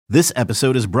This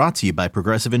episode is brought to you by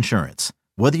Progressive Insurance.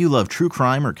 Whether you love true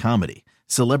crime or comedy,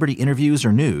 celebrity interviews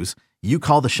or news, you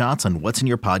call the shots on what's in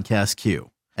your podcast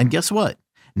queue. And guess what?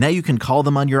 Now you can call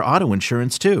them on your auto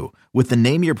insurance too with the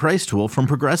Name Your Price tool from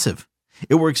Progressive.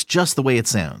 It works just the way it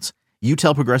sounds. You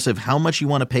tell Progressive how much you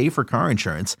want to pay for car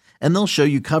insurance, and they'll show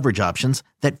you coverage options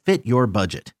that fit your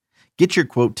budget. Get your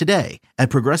quote today at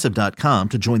Progressive.com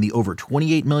to join the over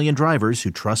 28 million drivers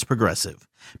who trust Progressive.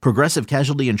 Progressive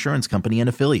Casualty Insurance Company and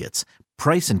Affiliates.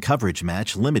 Price and coverage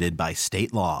match limited by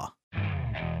state law.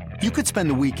 You could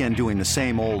spend the weekend doing the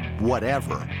same old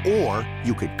whatever, or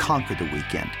you could conquer the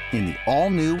weekend in the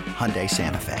all-new Hyundai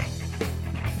Santa Fe.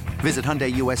 Visit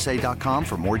HyundaiUSA.com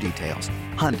for more details.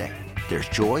 Hyundai, there's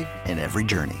joy in every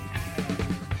journey.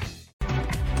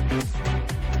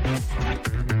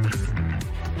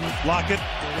 Lockett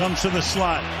comes to the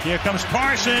slot. Here comes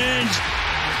Parsons,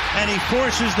 and he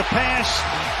forces the pass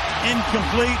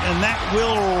incomplete, and that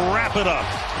will wrap it up.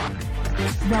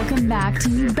 Welcome back to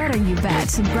You Better You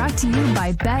Bet, brought to you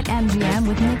by BetMGM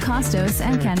with Nick Costos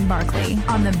and Ken Barkley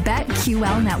on the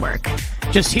BetQL network.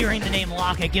 Just hearing the name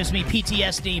Lockett gives me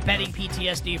PTSD, betting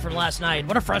PTSD from last night.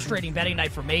 What a frustrating betting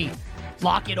night for me.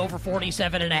 Lockett over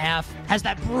 47.5 has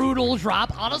that brutal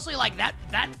drop. Honestly, like that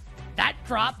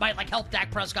drop might help Dak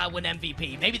Prescott win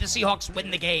MVP. Maybe the Seahawks win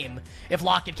the game if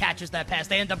Lockett catches that pass.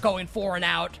 They end up going 4 and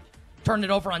out, turn it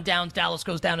over on downs. Dallas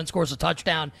goes down and scores a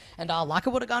touchdown, and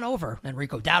Lockett would have gone over. And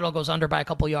Rico Dowdle goes under by a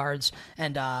couple yards,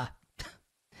 and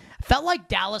felt like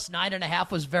Dallas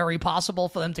 9.5 was very possible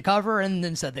for them to cover, and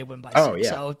instead they win by 6. Yeah.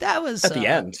 So that was at the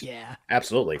end. Yeah,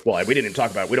 absolutely. Well, we didn't even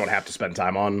talk about. We don't have to spend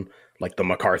time on the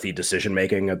McCarthy decision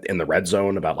making in the red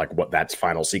zone about what that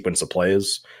final sequence of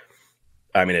plays.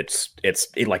 I mean, it's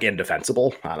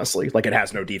indefensible, honestly. It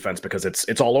has no defense because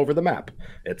it's all over the map.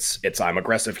 It's I'm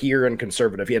aggressive here and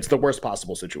conservative here. It's the worst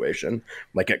possible situation.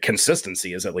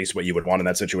 Consistency is at least what you would want in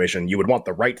that situation. You would want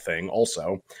the right thing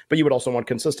also, but you would also want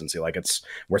consistency.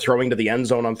 We're throwing to the end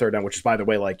zone on third down, which is, by the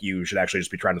way, you should actually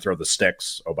just be trying to throw the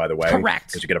sticks. Oh, by the way, correct,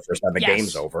 because you get a first down, the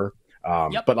game's over.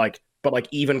 Yep. But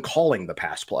even calling the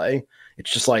pass play, it's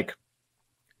just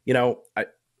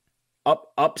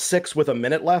Up 6 with a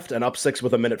minute left and up 6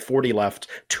 with a minute 40 left.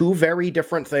 Two very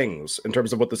different things in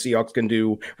terms of what the Seahawks can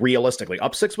do realistically.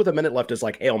 Up 6 with a minute left is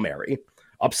Hail Mary.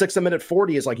 Up 6 a minute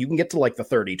 40 is you can get to the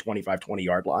 30, 25, 20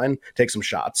 yard line, take some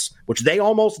shots, which they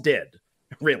almost did.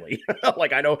 Really.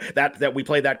 I know that we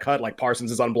played that cut,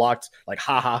 Parsons is unblocked.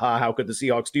 Ha ha ha. How could the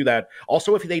Seahawks do that?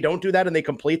 Also, if they don't do that and they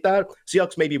complete that,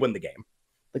 Seahawks maybe win the game.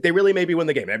 They really maybe win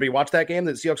the game. Everybody watched that game?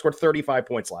 The Seahawks scored 35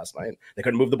 points last night. They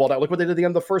couldn't move the ball down. Look what they did at the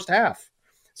end of the first half.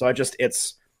 So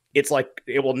it's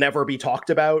it will never be talked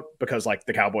about because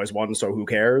the Cowboys won, so who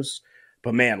cares?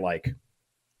 But man,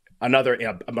 another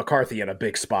McCarthy in a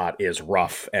big spot is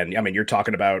rough. And I mean, we're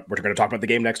going to talk about the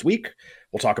game next week.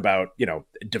 We'll talk about,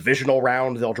 divisional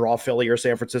round. They'll draw Philly or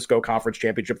San Francisco conference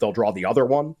championship. They'll draw the other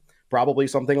one, probably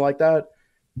something like that.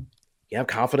 You have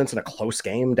confidence in a close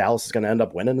game. Dallas is going to end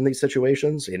up winning in these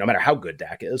situations. No matter how good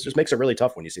Dak is, just makes it really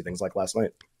tough when you see things like last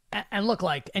night. And look,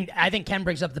 and I think Ken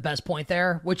brings up the best point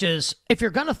there, which is if you're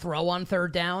going to throw on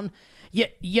third down, you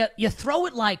throw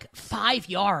it 5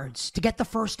 yards to get the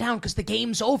first down because the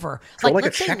game's over.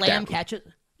 Let's say Lamb catches.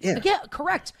 Yeah,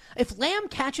 correct. If Lamb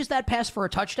catches that pass for a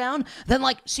touchdown, then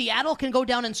Seattle can go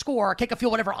down and score, kick a field,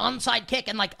 whatever, onside kick,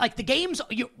 and the game's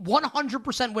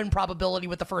 100% win probability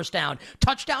with the first down.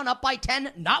 Touchdown up by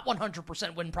 10, not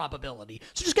 100% win probability.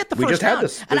 So just get the first down. We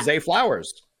just had this with Zay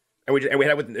Flowers. And we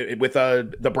had with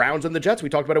the Browns and the Jets. We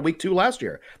talked about it week 2 last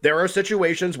year. There are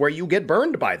situations where you get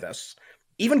burned by this,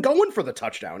 even going for the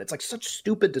touchdown. It's such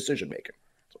stupid decision making.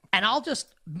 And I'll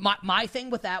just my thing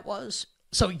with that was,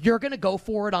 so you're going to go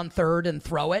for it on third and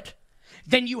throw it,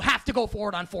 then you have to go for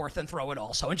it on fourth and throw it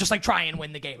also, and just try and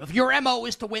win the game. If your MO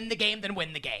is to win the game, then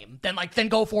win the game. Then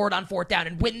go for it on fourth down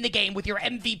and win the game with your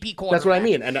MVP quarterback. That's what I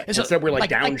mean. And instead we're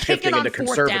downshifting into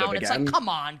conservative down, again. It's come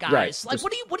on, guys. Right.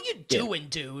 What are you doing,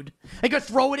 dude? You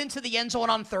throw it into the end zone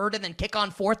on third and then kick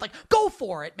on fourth. Go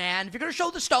for it, man. If you're going to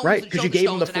show the stones, right? Because you gave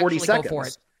them the 40 seconds. Go for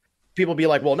it. People be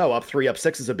well, no, up 3, up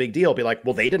 6 is a big deal. Be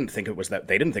well, they didn't think it was that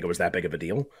big of a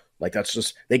deal. That's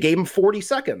just, they gave him 40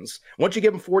 seconds. Once you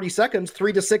give him 40 seconds,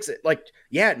 3 to 6,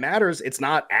 it matters. It's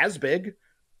not as big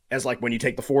as when you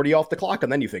take the 40 off the clock and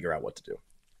then you figure out what to do.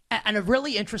 And a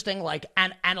really interesting, like,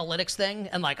 analytics thing,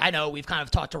 and, like, I know we've kind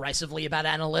of talked derisively about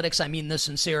analytics. I mean this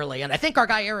sincerely, and I think our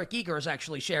guy Eric Eager has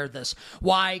actually shared this.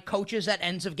 Why coaches at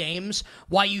ends of games,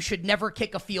 why you should never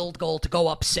kick a field goal to go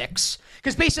up 6.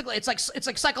 Because basically, it's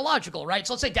like psychological, right?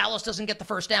 So let's say Dallas doesn't get the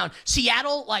first down.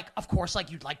 Seattle, like, of course, like,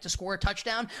 you'd like to score a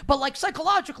touchdown, but, like,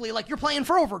 psychologically, like, you're playing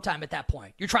for overtime at that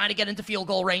point. You're trying to get into field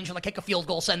goal range and, like, kick a field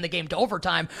goal, send the game to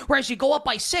overtime. Whereas you go up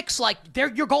by 6, like,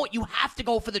 you have to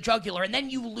go for the jugular, and then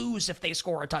you lose if they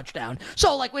score a touchdown.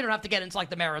 So, like, we don't have to get into,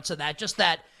 like, the merits of that. Just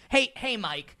that, hey,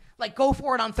 Mike, like, go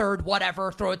for it on 3rd,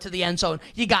 whatever, throw it to the end zone.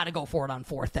 You got to go for it on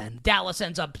 4th then. Dallas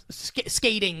ends up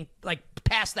skating, like,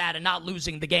 past that and not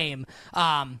losing the game.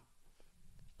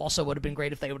 Also would have been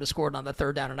great if they would have scored on the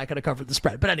 3rd down and I could have covered the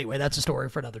spread. But anyway, that's a story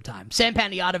for another time. Sam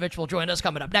Panayotovich will join us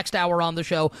coming up next hour on the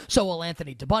show. So will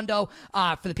Anthony DeBundo.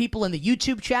 For the people in the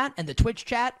YouTube chat and the Twitch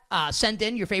chat, send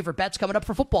in your favorite bets coming up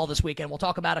for football this weekend. We'll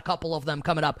talk about a couple of them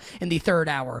coming up in the 3rd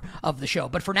hour of the show.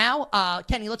 But for now,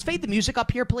 Kenny, let's fade the music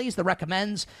up here, please, the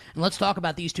recommends. And let's talk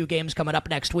about these 2 games coming up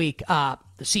next week. The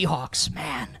Seahawks,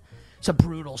 man, it's a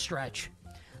brutal stretch.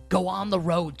 Go on the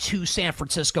road to San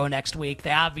Francisco next week.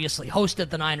 They obviously hosted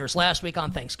the Niners last week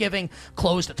on Thanksgiving,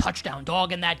 closed a touchdown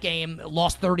dog in that game,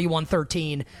 lost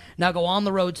 31-13. Now go on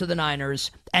the road to the Niners,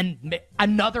 and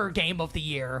another game of the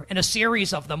year in a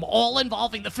series of them, all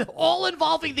involving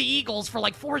the Eagles for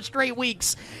like 4 straight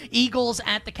weeks. Eagles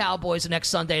at the Cowboys next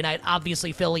Sunday night.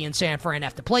 Obviously, Philly and San Fran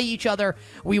have to play each other.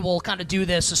 We will kind of do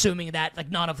this assuming that like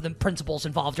none of the principals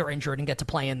involved are injured and get to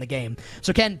play in the game.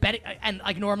 So Ken, and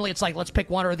like normally it's like let's pick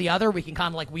one or the other. We can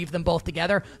kind of like weave them both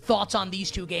together. Thoughts on these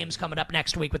 2 games coming up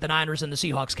next week with the Niners and the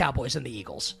Seahawks, Cowboys and the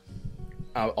Eagles?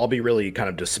 I'll be really kind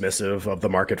of dismissive of the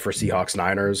market for Seahawks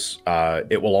Niners.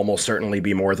 It will almost certainly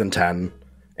be more than 10,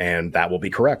 and that will be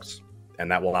correct.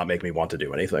 And that will not make me want to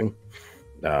do anything.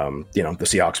 The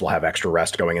Seahawks will have extra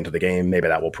rest going into the game. Maybe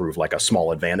that will prove like a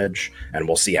small advantage, and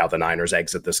we'll see how the Niners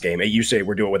exit this game. You say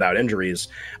we're doing it without injuries.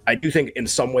 I do think in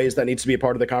some ways that needs to be a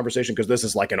part of the conversation because this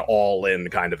is like an all-in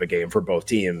kind of a game for both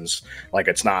teams. Like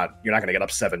you're not going to get up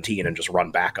 17 and just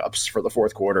run backups for the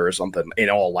 4th quarter or something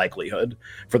in all likelihood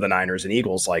for the Niners and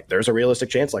Eagles. Like there's a realistic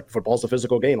chance like football's a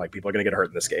physical game. Like people are going to get hurt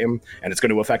in this game, and it's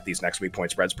going to affect these next week point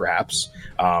spreads perhaps.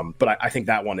 But I think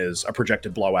that one is a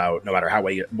projected blowout no matter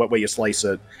what way you slice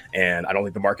it. And I don't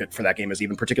think the market for that game is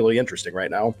even particularly interesting right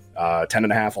now.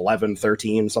 10.5, 11,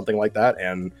 13, something like that.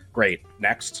 And great,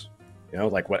 next.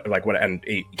 Like what? And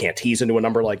you can't tease into a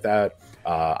number like that.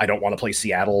 I don't want to play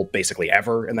Seattle basically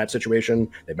ever in that situation.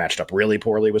 They matched up really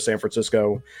poorly with San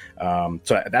Francisco.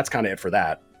 So that's kind of it for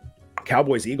that.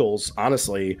 Cowboys Eagles,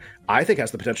 honestly, I think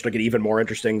has the potential to get even more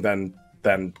interesting than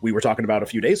we were talking about a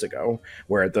few days ago,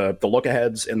 where the look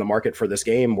aheads in the market for this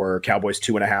game were Cowboys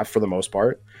 2.5 for the most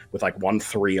part, with like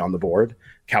 1-3 on the board.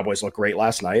 Cowboys looked great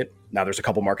last night. Now there's a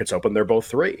couple markets open. They're both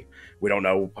 3. We don't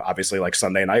know, obviously, like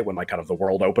Sunday night when like kind of the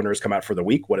world openers come out for the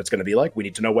week, what it's going to be like. We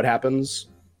need to know what happens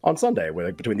on Sunday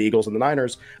between the Eagles and the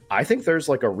Niners. I think there's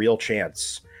like a real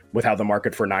chance with how the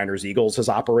market for Niners Eagles has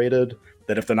operated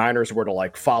that if the Niners were to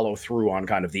like follow through on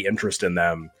kind of the interest in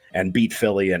them and beat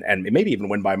Philly and maybe even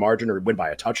win by margin or win by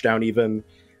a touchdown even,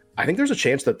 I think there's a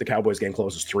chance that the Cowboys game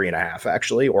closes 3.5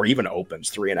 actually, or even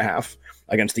opens 3.5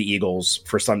 against the Eagles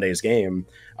for Sunday's game.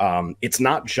 It's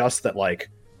not just that like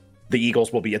the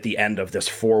Eagles will be at the end of this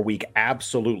 4-week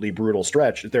absolutely brutal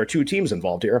stretch. There are 2 teams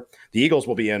involved here. The Eagles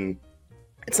will be in,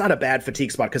 it's not a bad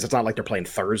fatigue spot because it's not like they're playing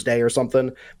Thursday or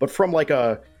something, but from like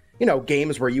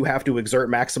games where you have to exert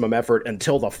maximum effort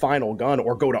until the final gun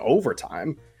or go to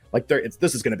overtime. Like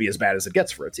this is going to be as bad as it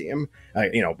gets for a team,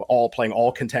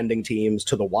 all contending teams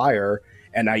to the wire.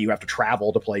 And now you have to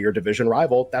travel to play your division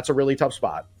rival. That's a really tough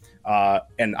spot.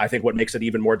 And I think what makes it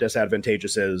even more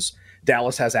disadvantageous is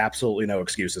Dallas has absolutely no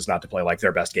excuses not to play like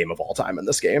their best game of all time in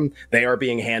this game. They are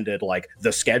being handed like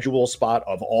the schedule spot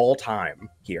of all time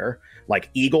here.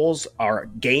 Like Eagles are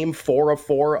game 4 of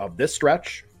 4 of this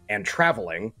stretch and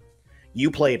traveling.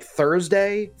 You played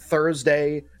Thursday,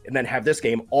 and then have this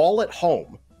game all at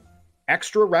home.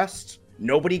 Extra rest.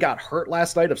 Nobody got hurt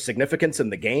last night of significance in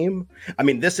the game. I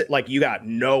mean, you got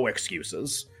no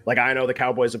excuses. Like, I know the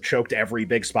Cowboys have choked every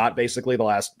big spot basically the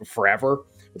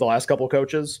last couple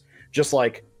coaches. Just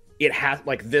like it has,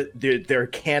 like there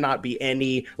cannot be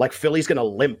any, like Philly's going to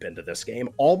limp into this game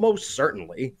almost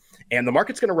certainly. And the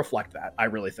market's going to reflect that, I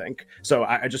really think. So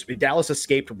Dallas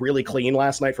escaped really clean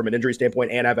last night from an injury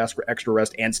standpoint and have extra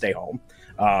rest and stay home.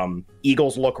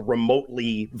 Eagles look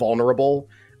remotely vulnerable.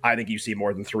 I think you see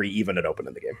more than 3 even at open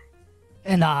in the game.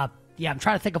 And I'm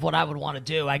trying to think of what I would want to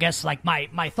do. I guess like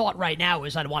my thought right now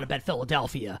is I'd want to bet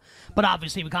Philadelphia. But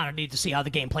obviously we kind of need to see how the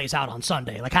game plays out on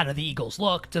Sunday. Like, how do the Eagles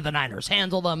look? Do the Niners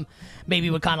handle them? Maybe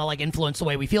it would kind of like influence the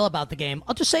way we feel about the game.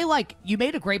 I'll just say, like, you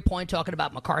made a great point talking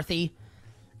about McCarthy.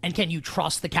 And can you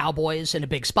trust the Cowboys in a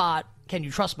big spot? Can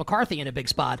you trust McCarthy in a big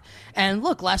spot? And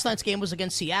look, last night's game was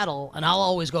against Seattle, and I'll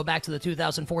always go back to the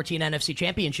 2014 NFC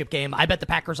Championship game. I bet the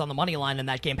Packers on the money line in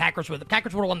that game. Packers would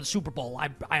have won the Super Bowl.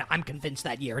 I'm convinced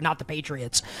that year, not the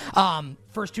Patriots.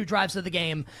 First 2 drives of the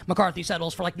game, McCarthy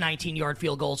settles for like 19-yard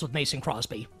field goals with Mason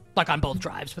Crosby. Like on both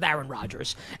drives with Aaron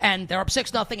Rodgers. And they're up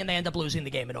 6-0, and they end up losing the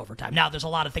game in overtime. Now, there's a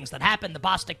lot of things that happen. The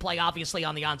Bostic play, obviously,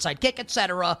 on the onside kick,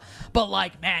 etc. But,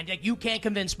 like, man, you can't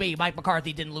convince me Mike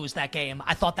McCarthy didn't lose that game.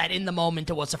 I thought that in the moment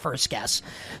it was a first guess.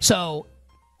 So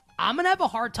I'm going to have a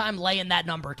hard time laying that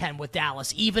number, Ken, with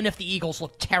Dallas, even if the Eagles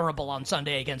look terrible on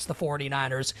Sunday against the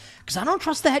 49ers. Because I don't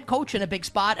trust the head coach in a big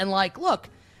spot. And, like, look,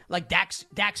 like, Dak's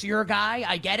your guy.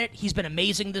 I get it. He's been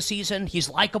amazing this season. He's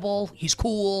likable. He's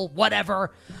cool.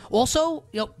 Whatever. Also,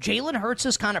 Jalen Hurts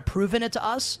has kind of proven it to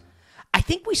us. I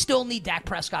think we still need Dak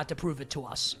Prescott to prove it to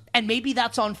us. And maybe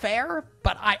that's unfair,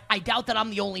 but I doubt that I'm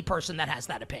the only person that has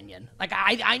that opinion. Like,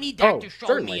 I need Dak to show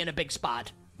certainly. me in a big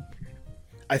spot.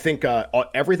 I think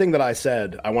everything that I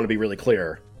said, I want to be really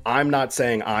clear. I'm not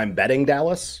saying I'm betting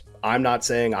Dallas. I'm not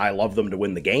saying I love them to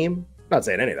win the game. I'm not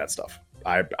saying any of that stuff.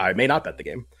 I may not bet the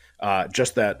game.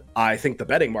 Just that I think the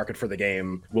betting market for the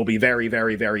game will be very,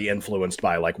 very, very influenced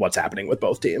by like what's happening with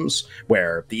both teams,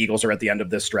 where the Eagles are at the end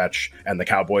of this stretch and the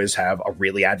Cowboys have a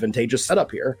really advantageous setup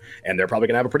here, and they're probably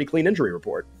going to have a pretty clean injury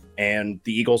report. And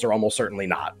the Eagles are almost certainly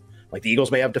not. Like, the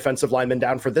Eagles may have defensive linemen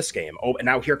down for this game. Oh, and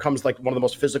now here comes like one of the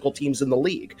most physical teams in the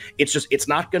league. It's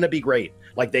not going to be great.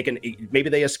 Like, maybe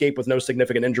they escape with no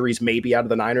significant injuries, maybe out of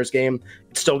the Niners game.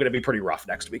 It's still going to be pretty rough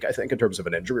next week, I think, in terms of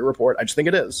an injury report. I just think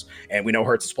it is. And we know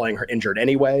Hurts is playing her injured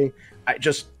anyway.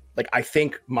 I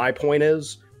think my point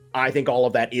is, I think all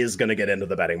of that is going to get into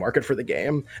the betting market for the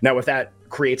game. Now, if that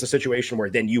creates a situation where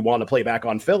then you want to play back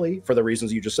on Philly for the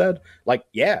reasons you just said, like,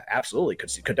 yeah, absolutely.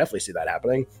 Could definitely see that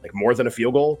happening. Like, more than a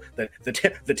field goal.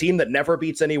 The team that never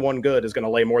beats anyone good is going to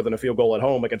lay more than a field goal at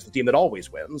home against the team that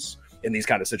always wins in these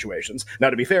kind of situations. Now,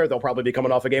 to be fair, they'll probably be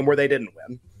coming off a game where they didn't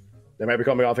win. They might be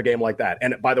coming off a game like that.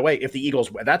 And by the way, if the Eagles,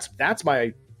 that's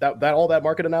all that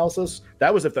market analysis,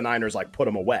 that was if the Niners like put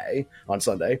them away on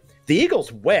Sunday. The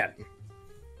Eagles win.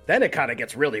 Then it kind of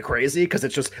gets really crazy because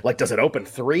it's just like, does it open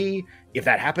 3? If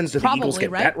that happens, do the Eagles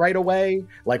get bet right away?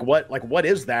 Like what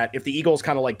is that? If the Eagles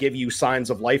kind of like give you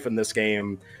signs of life in this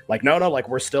game, like no, like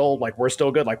we're still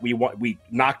good. Like we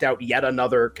knocked out yet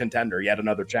another contender, yet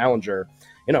another challenger.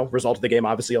 Result of the game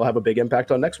obviously will have a big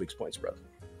impact on next week's point spread.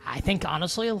 I think,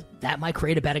 honestly, that might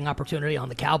create a betting opportunity on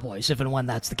the Cowboys, if and when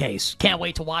that's the case. Can't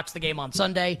wait to watch the game on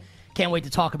Sunday. Can't wait to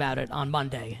talk about it on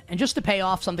Monday. And just to pay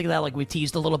off something that like we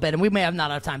teased a little bit, and we may have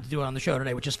not have time to do it on the show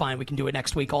today, which is fine. We can do it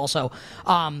next week also.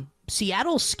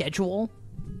 Seattle's schedule.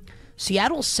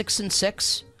 Seattle's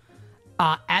 6-6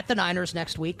 at the Niners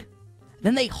next week.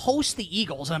 Then they host the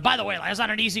Eagles. And by the way, that's not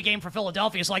an easy game for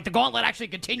Philadelphia. So like the gauntlet actually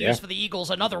continues for the Eagles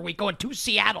another week going to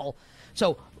Seattle.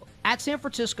 So at San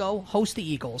Francisco, host the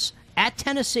Eagles. At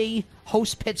Tennessee,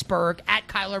 host Pittsburgh. At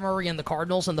Kyler Murray and the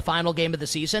Cardinals in the final game of the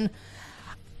season.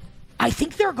 I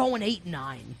think they're going 8-9.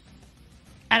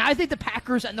 And I think the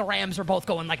Packers and the Rams are both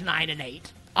going like 9-8.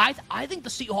 I think the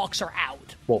Seahawks are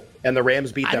out. Well, and the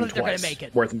Rams beat them twice. They're going to make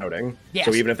it. Worth noting. Yes.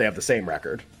 So even if they have the same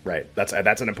record, right? That's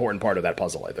an important part of that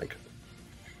puzzle, I think.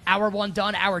 Hour 1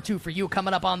 done, hour 2 for you.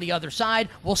 Coming up on the other side,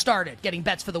 we'll start it. Getting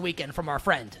bets for the weekend from our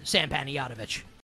friend, Sam Panayotovich.